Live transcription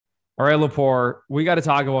All right, Lepore, we got to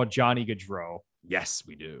talk about Johnny Gaudreau. Yes,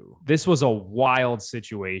 we do. This was a wild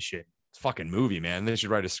situation. It's a fucking movie, man. They should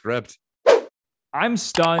write a script. I'm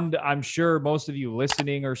stunned. I'm sure most of you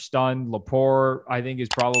listening are stunned. Lepore, I think, is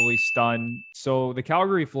probably stunned. So the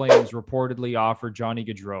Calgary Flames reportedly offered Johnny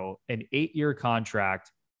Gaudreau an 8-year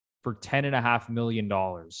contract for $10.5 million.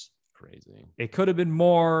 Crazy. It could have been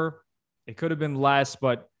more. It could have been less,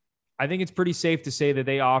 but I think it's pretty safe to say that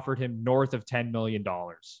they offered him north of $10 million.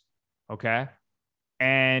 Okay.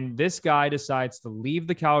 And this guy decides to leave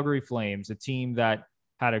the Calgary Flames, a team that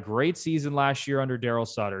had a great season last year under Daryl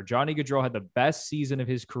Sutter. Johnny Gaudreau had the best season of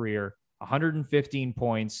his career, 115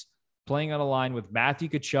 points, playing on a line with Matthew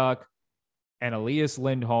Tkachuk and Elias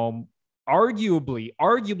Lindholm, arguably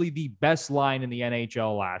the best line in the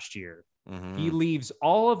NHL last year. Mm-hmm. He leaves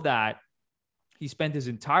all of that. He spent his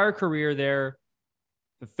entire career there.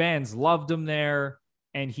 The fans loved him there.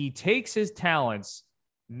 And he takes his talents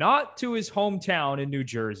not to his hometown in New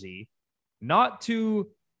Jersey, not to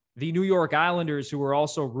the New York Islanders, who were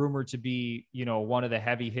also rumored to be, one of the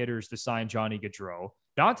heavy hitters to sign Johnny Gaudreau,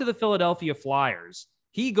 not to the Philadelphia Flyers.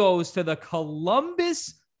 He goes to the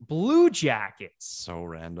Columbus Blue Jackets. So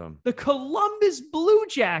random. The Columbus Blue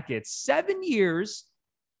Jackets, 7 years,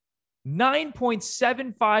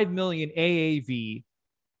 $9.75 million AAV.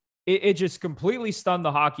 It just completely stunned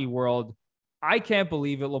the hockey world. I can't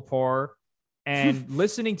believe it, Lepore. And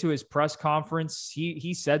listening to his press conference,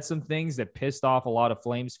 he said some things that pissed off a lot of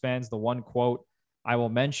Flames fans. The one quote I will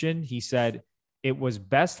mention, he said, "It was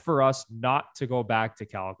best for us not to go back to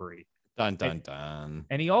Calgary." Dun, dun, dun.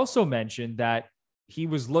 And he also mentioned that he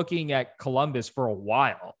was looking at Columbus for a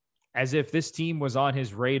while, as if this team was on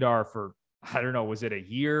his radar for, I don't know, was it a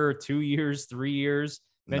year, 2 years, 3 years?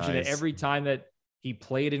 Mentioned that every time that he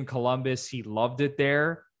played in Columbus, he loved it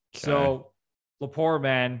there. Okay. So, Lepore,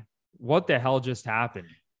 man, what the hell just happened?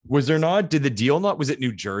 Was it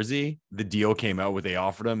New Jersey? The deal came out where they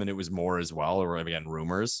offered him and it was more as well, or again,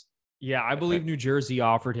 rumors? Yeah, I believe New Jersey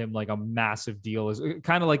offered him like a massive deal,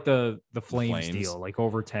 kind of like the Flames deal, like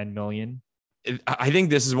over 10 million. I think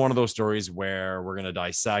this is one of those stories where we're going to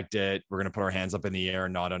dissect it. We're going to put our hands up in the air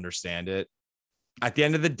and not understand it. At the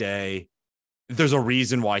end of the day, there's a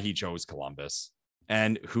reason why he chose Columbus.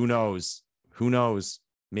 And who knows?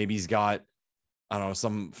 Maybe he's got, I don't know,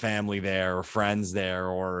 some family there or friends there,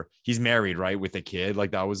 or he's married, right, with a kid.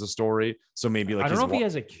 Like that was a story. So maybe like I don't know if he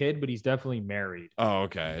has a kid, but he's definitely married. Oh,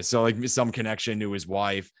 okay. So like some connection to his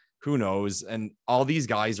wife, who knows? And all these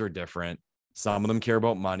guys are different. Some of them care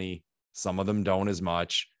about money. Some of them don't as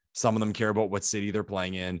much. Some of them care about what city they're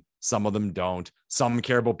playing in. Some of them don't. Some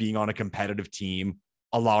care about being on a competitive team.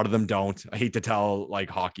 A lot of them don't. I hate to tell like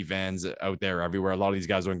hockey fans out there everywhere. A lot of these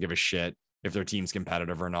guys don't give a shit if their team's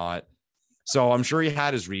competitive or not. So I'm sure he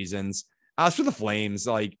had his reasons. As for the Flames,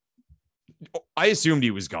 like I assumed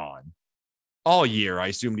he was gone all year. I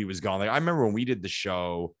assumed he was gone. Like I remember when we did the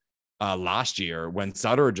show last year when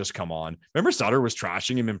Sutter had just come on. Remember Sutter was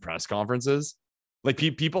trashing him in press conferences. Like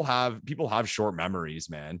people have short memories,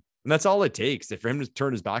 man, and that's all it takes for him to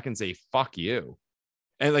turn his back and say "fuck you."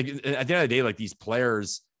 And like at the end of the day, like these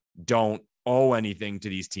players don't owe anything to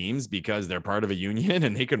these teams because they're part of a union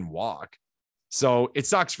and they can walk. So it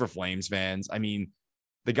sucks for Flames fans. I mean,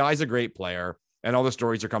 the guy's a great player, and all the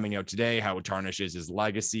stories are coming out today, how it tarnishes his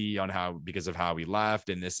legacy because of how he left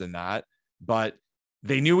and this and that. But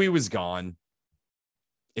they knew he was gone.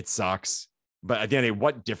 It sucks. But at the end of the day,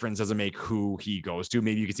 what difference does it make who he goes to?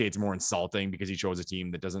 Maybe you could say it's more insulting because he chose a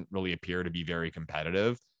team that doesn't really appear to be very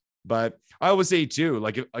competitive. But I always say too,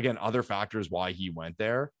 like, again, other factors why he went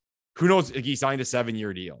there. Who knows? Like, he signed a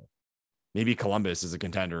 7-year deal. Maybe Columbus is a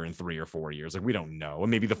contender in 3 or 4 years. Like, we don't know. And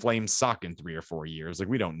maybe the Flames suck in 3 or 4 years. Like,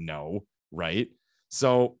 we don't know. Right.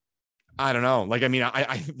 So I don't know. Like, I mean,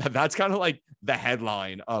 I that's kind of like the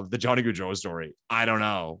headline of the Johnny Gaudreau story. I don't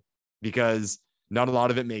know, because not a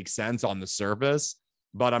lot of it makes sense on the surface,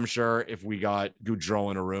 but I'm sure if we got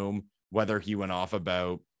Gaudreau in a room, whether he went off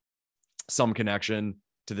about some connection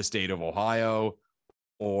to the state of Ohio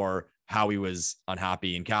or how he was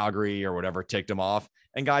unhappy in Calgary or whatever ticked him off.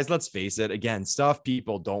 And guys, let's face it, again, stuff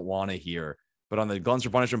people don't want to hear. But on the Guns for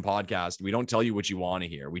Punishment podcast, we don't tell you what you want to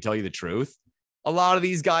hear. We tell you the truth. A lot of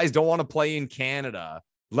these guys don't want to play in Canada,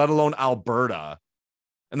 let alone Alberta.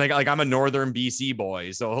 And like I'm a northern BC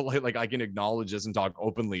boy, so like I can acknowledge this and talk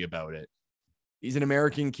openly about it. He's an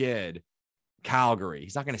American kid. Calgary.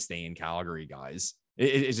 He's not going to stay in Calgary, guys.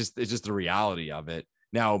 It's just the reality of it.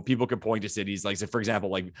 Now, people could point to cities like, so for example,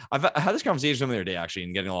 like I had this conversation the other day, actually,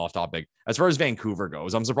 and getting a little off topic. As far as Vancouver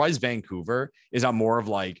goes, I'm surprised Vancouver is not more of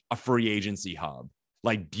like a free agency hub.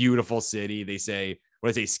 Like, beautiful city. They say,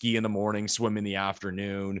 ski in the morning, swim in the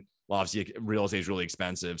afternoon. Well, obviously real estate is really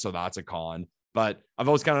expensive, so that's a con. But I've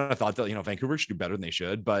always kind of thought that, Vancouver should do better than they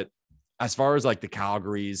should. But as far as like the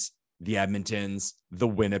Calgarys, the Edmontons, the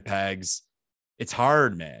Winnipegs, it's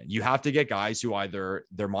hard, man. You have to get guys who either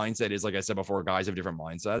their mindset is, like I said before, guys have different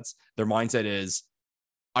mindsets. Their mindset is,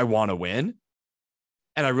 I want to win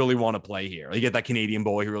and I really want to play here. You get that Canadian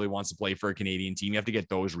boy who really wants to play for a Canadian team. You have to get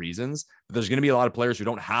those reasons. But there's going to be a lot of players who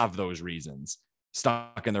don't have those reasons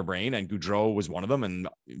stuck in their brain. And Gaudreau was one of them. And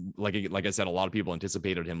like I said, a lot of people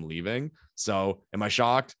anticipated him leaving. So am I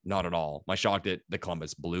shocked? Not at all. Am I shocked at the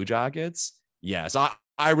Columbus Blue Jackets? Yes.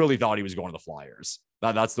 I really thought he was going to the Flyers.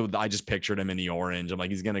 I just pictured him in the orange. I'm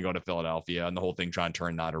like, he's going to go to Philadelphia and the whole thing, trying to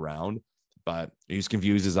turn that around. But are you as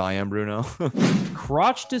confused as I am, Bruno?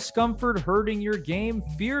 Crotch discomfort hurting your game?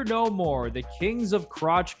 Fear no more. The kings of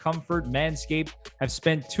crotch comfort, Manscaped, have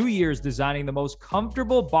spent 2 years designing the most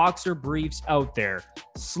comfortable boxer briefs out there.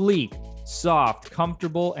 Sleek, soft,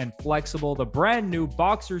 comfortable, and flexible. The brand new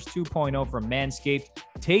Boxers 2.0 from Manscaped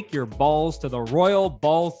take your balls to the royal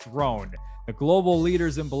ball throne. The global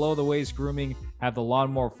leaders in below-the-waist grooming have the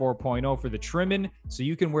Lawnmower 4.0 for the trimming, so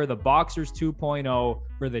you can wear the Boxers 2.0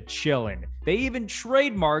 for the chillin'. They even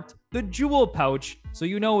trademarked the jewel pouch, so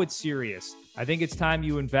you know it's serious. I think it's time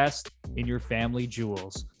you invest in your family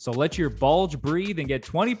jewels. So let your bulge breathe and get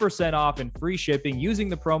 20% off and free shipping using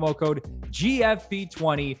the promo code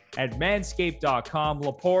GFP20 at manscaped.com.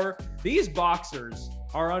 Lepore, these boxers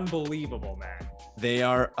are unbelievable, man. They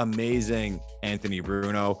are amazing, Anthony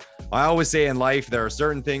Bruno. I always say in life, there are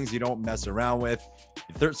certain things you don't mess around with.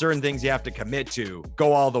 Certain things you have to commit to.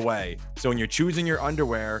 Go all the way. So when you're choosing your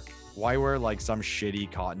underwear, why wear like some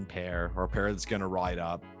shitty cotton pair or a pair that's going to ride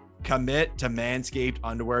up? Commit to Manscaped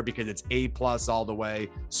underwear because it's A+ all the way.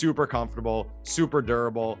 Super comfortable, super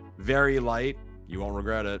durable, very light. You won't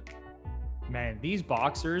regret it. Man, these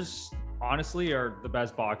boxers honestly are the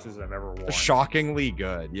best boxers I've ever worn. Shockingly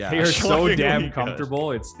good. Yeah. They are so damn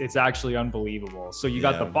comfortable. It's actually unbelievable. So you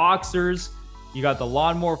got the boxers, you got the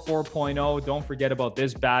Lawnmower 4.0. Don't forget about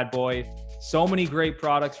this bad boy. So many great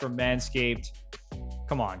products from Manscaped.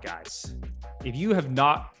 Come on, guys. If you have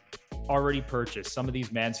not already purchased some of these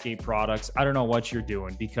Manscaped products, I don't know what you're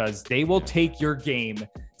doing, because they will take your game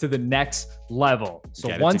to the next level.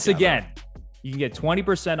 So once again, you can get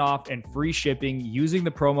 20% off and free shipping using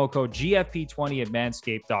the promo code GFP20 at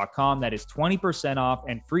manscaped.com. That is 20% off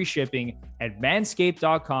and free shipping at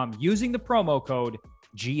manscaped.com using the promo code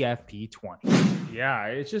GFP20. Yeah,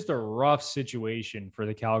 it's just a rough situation for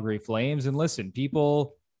the Calgary Flames. And listen,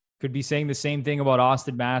 people could be saying the same thing about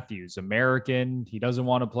Austin Matthews. American, he doesn't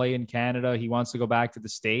want to play in Canada. He wants to go back to the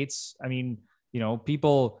States. I mean,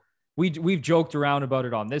 people... We've joked around about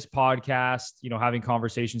it on this podcast, having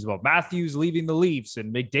conversations about Matthews leaving the Leafs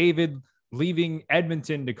and McDavid leaving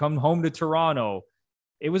Edmonton to come home to Toronto.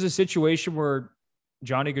 It was a situation where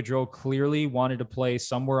Johnny Gaudreau clearly wanted to play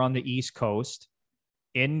somewhere on the East Coast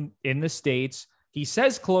in the States. He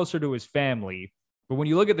says closer to his family, but when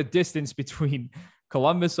you look at the distance between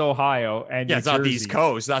Columbus, Ohio, and it's not the East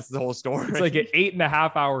Coast. That's the whole story. It's like an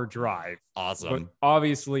 8.5-hour drive. Awesome. But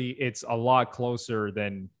obviously, it's a lot closer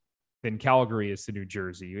than Calgary is to New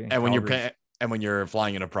Jersey. And when you're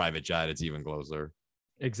flying in a private jet, it's even closer.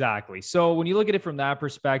 Exactly. So when you look at it from that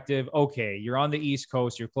perspective, okay, you're on the East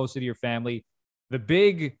Coast, you're closer to your family. The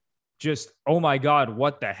big oh my God,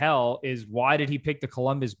 what the hell is, why did he pick the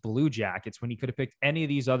Columbus Blue Jackets when he could have picked any of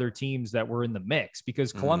these other teams that were in the mix?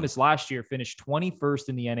 Because Columbus last year finished 21st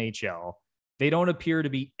in the NHL. They don't appear to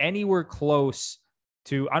be anywhere close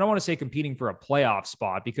to, I don't want to say competing for a playoff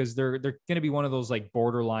spot, because they're going to be one of those like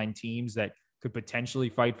borderline teams that could potentially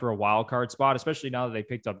fight for a wild card spot, especially now that they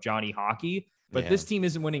picked up Johnny Hockey. But this team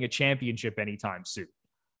isn't winning a championship anytime soon.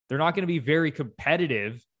 They're not going to be very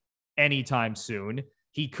competitive anytime soon.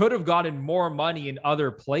 He could have gotten more money in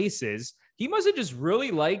other places. He must have just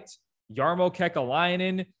really liked Jarmo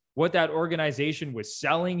Kekalainen, what that organization was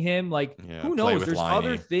selling him. Like, who knows? There's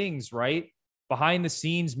other things, right? Behind the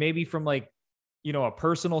scenes, maybe from like, a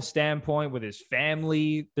personal standpoint with his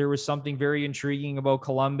family, there was something very intriguing about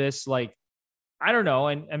Columbus. Like, I don't know.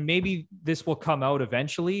 And maybe this will come out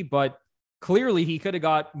eventually, but clearly he could have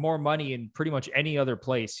got more money in pretty much any other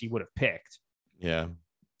place he would have picked. Yeah.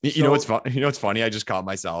 You know what's funny? I just caught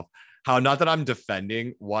myself. How, not that I'm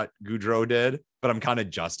defending what Gaudreau did, but I'm kind of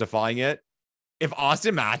justifying it. If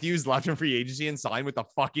Austin Matthews left in free agency and signed with the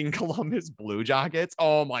fucking Columbus Blue Jackets,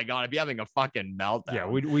 oh my God, I'd be having a fucking meltdown. Yeah,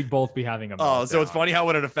 we'd both be having a meltdown. Oh, so it's funny how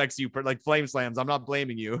when it affects you, like Flame Slams, I'm not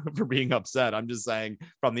blaming you for being upset. I'm just saying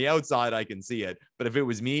from the outside, I can see it. But if it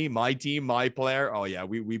was me, my team, my player, oh yeah,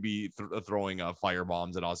 we'd be throwing fire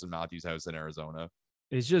bombs at Austin Matthews' house in Arizona.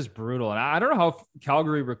 It's just brutal. And I don't know how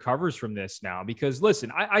Calgary recovers from this now, because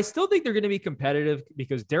listen, I still think they're going to be competitive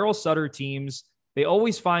because Daryl Sutter teams, they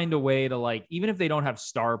always find a way to, like, even if they don't have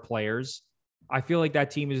star players, I feel like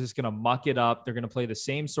that team is just going to muck it up. They're going to play the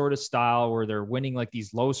same sort of style where they're winning like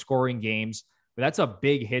these low scoring games. But that's a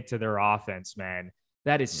big hit to their offense, man.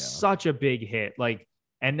 That is such a big hit. Like,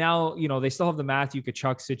 and now, they still have the Matthew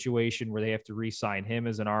Tkachuk situation where they have to re-sign him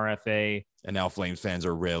as an RFA. And now Flames fans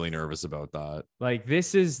are really nervous about that. Like,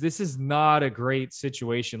 this is not a great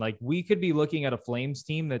situation. Like, we could be looking at a Flames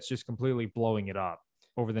team that's just completely blowing it up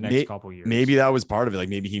over the next couple years. Maybe that was part of it. Like,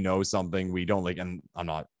 maybe he knows something we don't, like, and I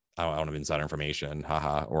don't have insider information,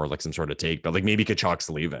 or like some sort of take, but like maybe Kachuk's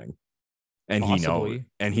leaving and Possibly.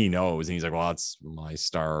 he knows, and he's like, well, that's my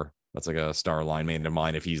star. That's like a star line mate of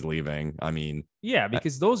mine if he's leaving. I mean, yeah,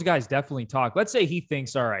 because those guys definitely talk. Let's say he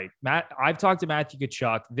thinks, all right, Matt, I've talked to Matthew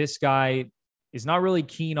Tkachuk. This guy is not really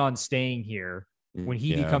keen on staying here when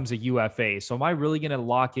he becomes a UFA. So am I really going to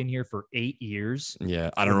lock in here for 8 years? Yeah.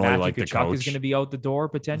 I don't really Matthew like Tkachuk the coach is going to be out the door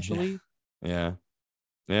potentially. Yeah.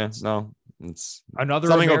 No, it's another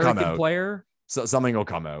something American will come player. So something will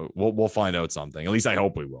come out. We'll find out something. At least I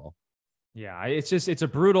hope we will. Yeah, it's a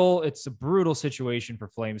brutal situation for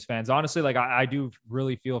Flames fans. Honestly, like I do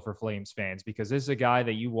really feel for Flames fans because this is a guy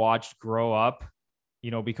that you watched grow up,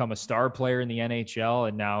 become a star player in the NHL,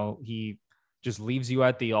 and now he just leaves you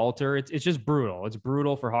at the altar. It's just brutal. It's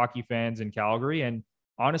brutal for hockey fans in Calgary. And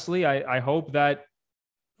honestly, I hope that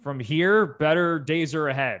from here, better days are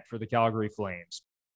ahead for the Calgary Flames.